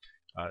run.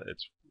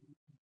 It's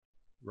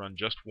run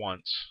just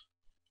once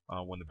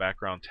when the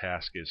background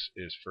task is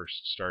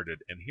first started.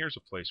 And here's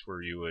a place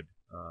where you would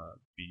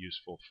be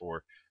useful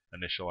for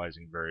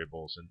initializing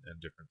variables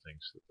and different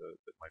things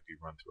that might be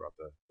run throughout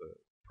the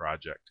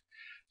project.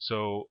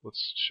 So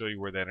let's show you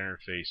where that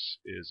interface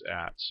is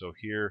at. So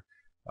here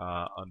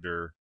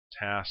under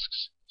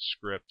Tasks,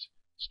 Script,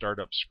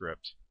 Startup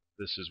Script,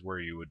 this is where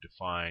you would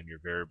define your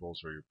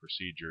variables or your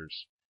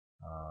procedures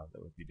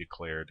that would be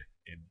declared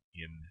in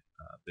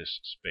this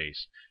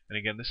space. And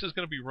again, this is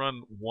going to be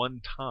run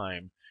one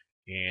time,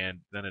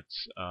 and then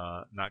it's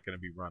not going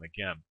to be run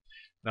again.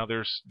 Now,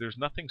 there's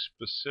nothing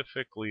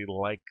specifically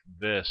like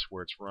this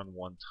where it's run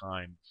one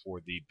time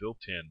for the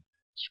built-in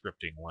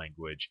scripting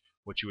language.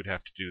 What you would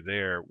have to do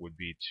there would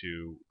be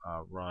to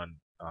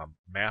run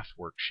math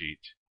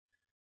worksheet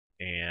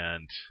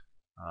and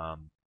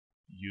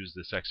use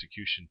this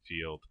execution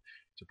field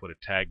to put a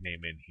tag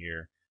name in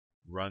here,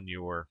 run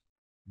your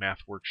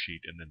math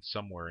worksheet, and then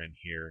somewhere in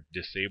here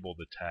disable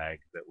the tag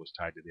that was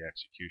tied to the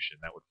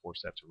execution. That would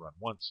force that to run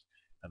once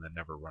and then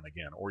never run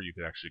again. Or you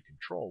could actually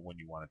control when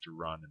you want it to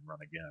run and run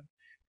again.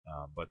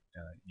 But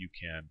you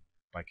can,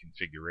 by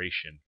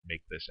configuration,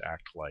 make this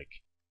act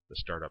like the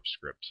startup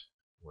script,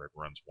 where it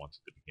runs once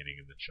at the beginning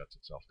and then shuts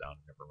itself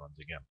down and never runs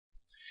again.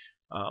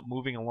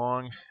 Moving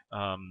along,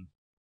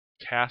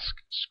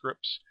 task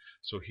scripts.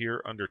 So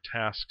here under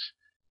tasks,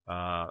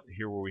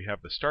 here where we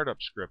have the startup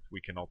script,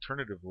 we can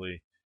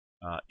alternatively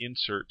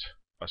insert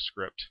a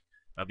script.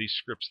 Now, these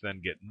scripts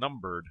then get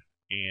numbered,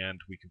 and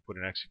we can put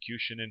an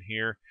execution in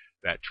here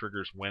that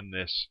triggers when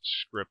this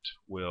script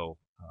will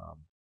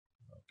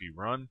be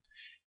run,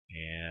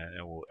 and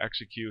it will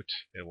execute.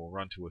 It will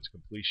run to its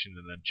completion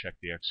and then check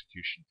the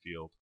execution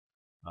field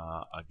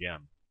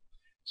again.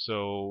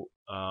 So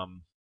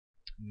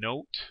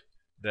note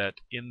that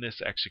in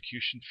this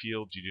execution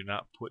field you do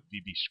not put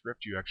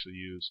VBScript. You actually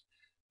use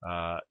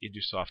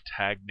Intusoft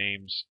tag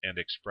names and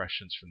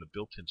expressions from the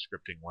built-in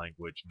scripting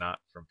language, not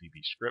from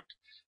VBScript.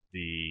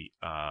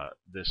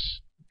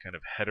 This kind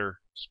of header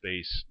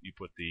space, you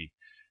put the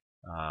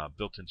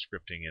built-in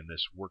scripting in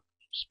this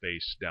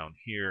workspace down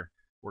here.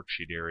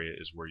 Worksheet area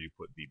is where you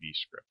put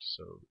VBScript,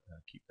 so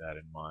keep that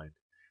in mind.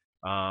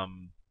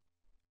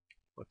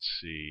 Let's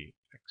see.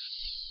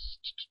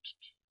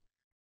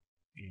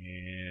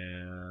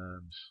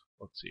 And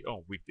let's see.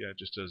 Oh,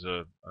 just as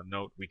a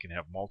note, we can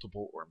have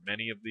multiple or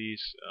many of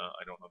these.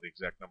 I don't know the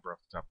exact number off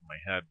the top of my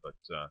head, but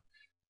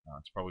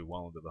it's probably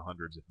well into the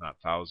hundreds, if not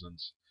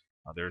thousands.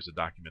 There's a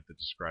document that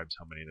describes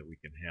how many that we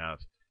can have.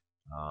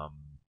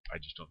 I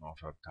just don't know off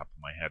the top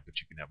of my head,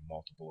 but you can have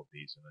multiple of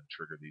these and then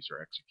trigger these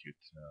or execute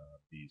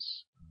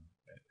these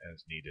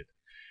as needed.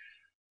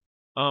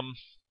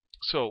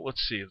 So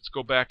let's see. Let's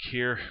go back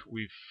here.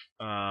 We've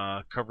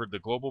covered the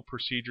global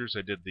procedures.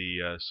 I did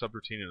the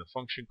subroutine and the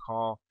function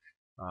call.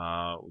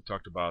 We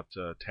talked about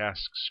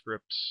task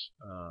scripts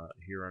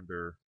here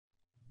under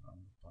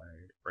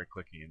by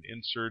right-clicking and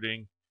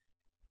inserting.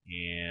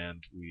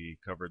 And we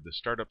covered the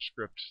startup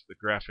script, the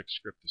graphics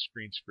script, the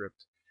screen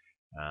script,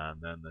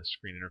 and then the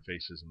screen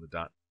interfaces and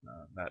the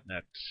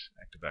 .NET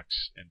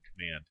ActiveX and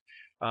command.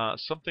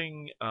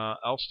 Something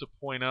else to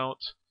point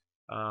out.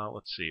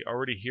 Let's see.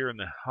 Already here in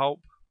the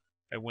help,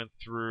 I went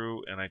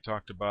through and I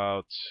talked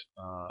about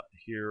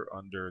here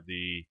under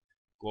the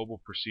global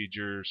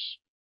procedures,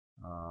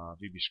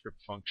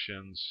 VBScript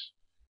functions.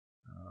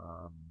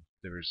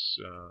 There's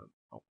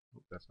oh,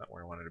 that's not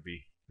where I wanted to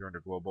be. here under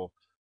Global,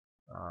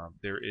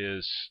 there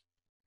is,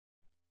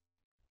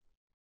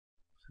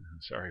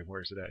 sorry,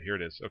 where's it at? Here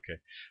it is. Okay.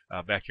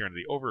 Back here under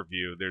the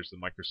overview, there's the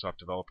Microsoft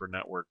Developer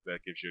Network.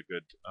 That gives you a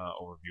good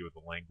overview of the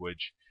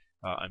language.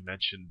 I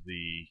mentioned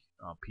the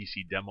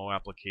PC demo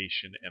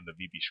application and the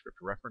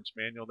VBScript reference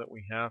manual that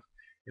we have.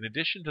 In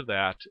addition to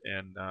that,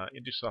 and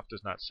Indusoft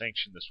does not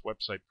sanction this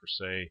website per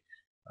se,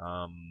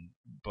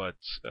 but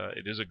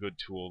it is a good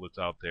tool that's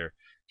out there.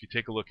 If you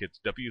take a look, it's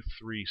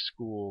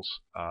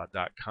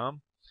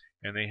w3schools.com.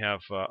 And they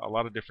have a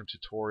lot of different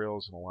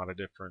tutorials and a lot of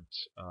different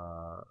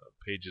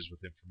pages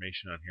with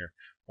information on here.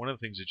 One of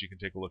the things that you can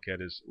take a look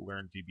at is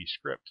Learn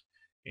VBScript.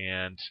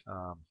 And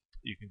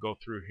you can go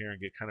through here and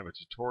get kind of a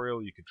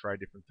tutorial. You can try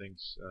different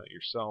things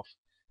yourself,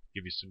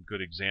 give you some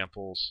good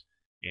examples.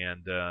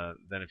 And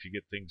then if you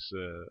get things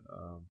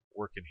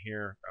working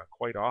here,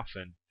 quite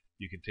often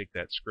you can take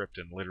that script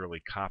and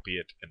literally copy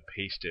it and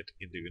paste it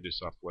into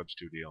Indusoft Web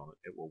Studio, and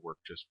it will work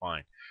just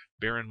fine.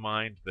 Bear in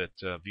mind that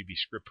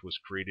VBScript was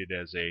created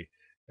as a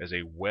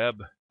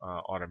web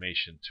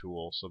automation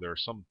tool, so there are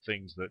some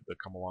things that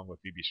come along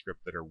with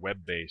VBScript that are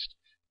web-based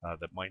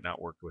that might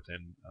not work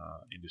within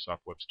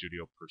Indusoft Web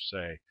Studio per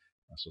se.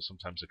 So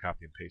sometimes the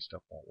copy and paste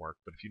stuff won't work.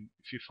 But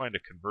if you find a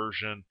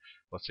conversion,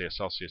 let's say a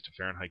Celsius to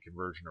Fahrenheit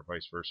conversion, or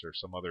vice versa, or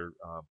some other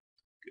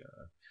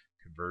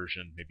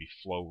conversion, maybe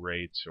flow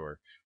rates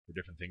or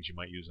different things you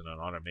might use in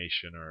an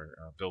automation or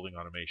building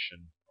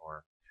automation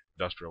or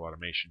industrial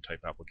automation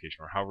type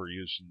application, or however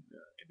you're using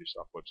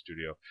Indusoft Web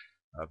Studio,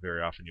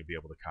 very often you'll be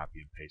able to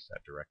copy and paste that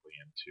directly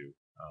into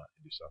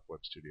Indusoft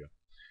Web Studio.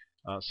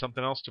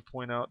 Something else to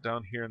point out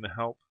down here in the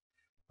help.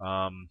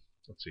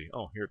 Let's see.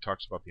 Oh, here it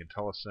talks about the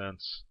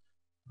IntelliSense.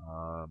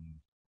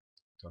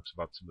 Talks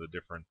about some of the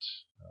different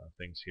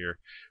things here.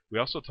 We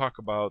also talk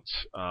about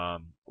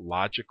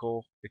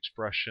logical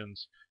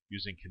expressions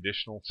using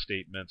conditional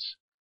statements.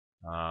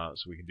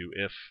 So we can do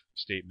if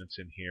statements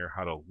in here,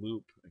 how to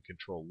loop and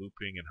control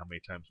looping, and how many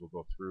times we'll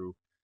go through,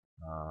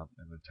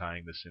 and then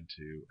tying this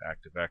into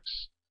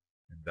ActiveX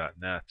and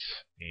 .NET.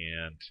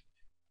 And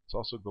let's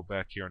also go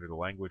back here under the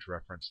language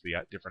reference,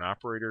 the different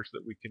operators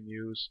that we can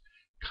use,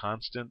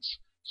 constants.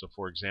 So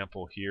for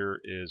example,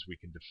 here is we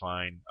can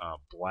define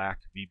black,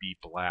 VB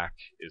black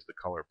is the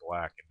color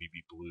black, and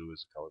VB blue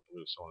is the color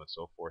blue, so on and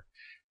so forth.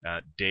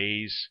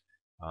 Days,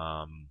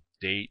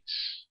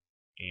 dates,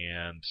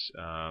 and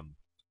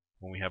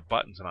when we have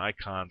buttons and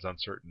icons on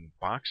certain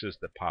boxes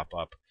that pop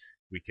up,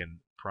 we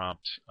can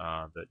prompt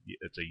that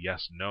it's a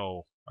yes,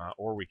 no,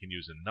 or we can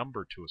use a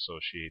number to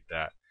associate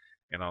that.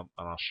 And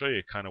I'll show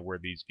you kind of where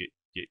these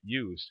get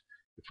used.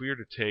 If we were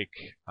to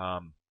take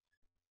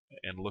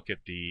and look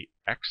at the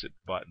exit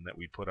button that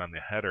we put on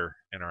the header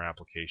in our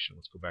application,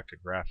 let's go back to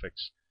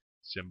graphics,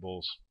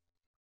 symbols.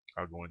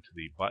 I'll go into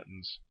the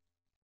buttons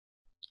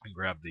and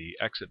grab the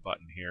exit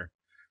button here,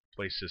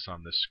 place this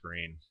on this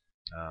screen.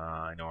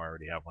 I know I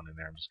already have one in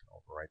there. I'm just going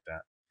to overwrite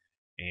that.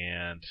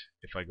 And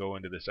if I go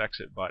into this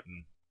exit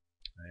button,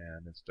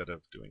 and instead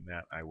of doing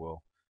that, I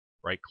will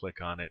right-click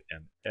on it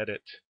and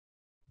edit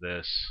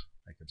this.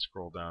 I can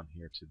scroll down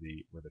here to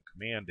where the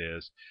command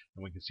is,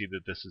 and we can see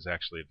that this is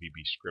actually a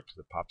VBScript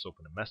that pops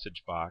open a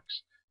message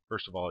box.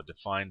 First of all, it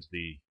defines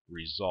the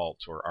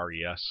result, or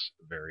RES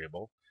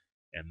variable,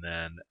 and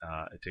then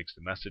it takes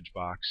the message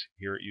box.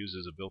 Here it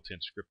uses a built-in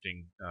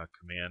scripting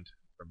command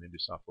from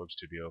Indusoft Web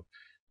Studio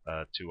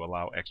to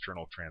allow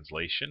external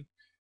translation.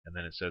 And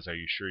then it says, are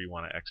you sure you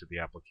want to exit the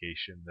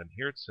application? Then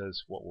here it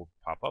says what will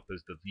pop up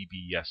is the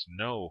VB yes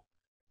no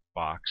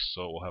box,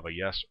 so it will have a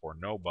yes or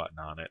no button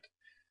on it.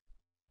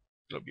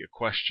 It'll be a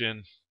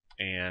question,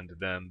 and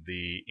then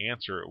the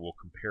answer, it will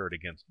compare it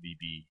against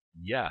VB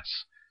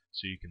yes.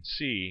 So you can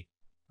see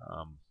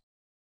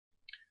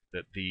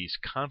that these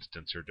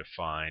constants are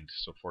defined.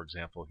 So for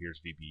example, here's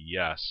VB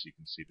yes. You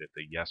can see that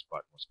the yes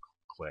button was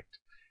clicked,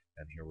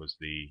 and here was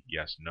the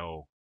yes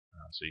no.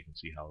 So you can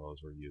see how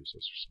those were used.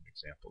 Those are some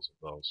examples of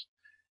those.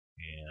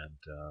 And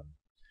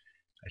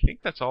I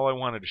think that's all I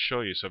wanted to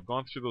show you. So I've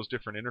gone through those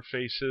different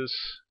interfaces.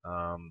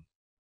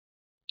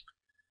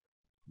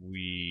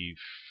 We've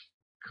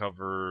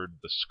covered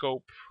the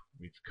scope.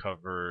 We've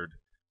covered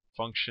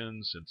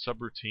functions and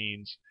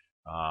subroutines.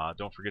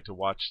 Don't forget to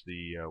watch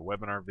the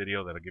webinar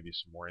video. That'll give you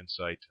some more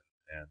insight,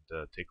 and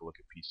take a look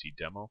at PC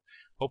demo.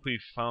 Hopefully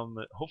you found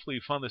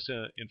this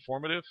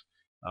informative.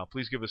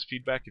 Please give us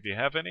feedback if you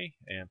have any,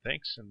 and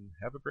thanks, and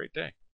have a great day.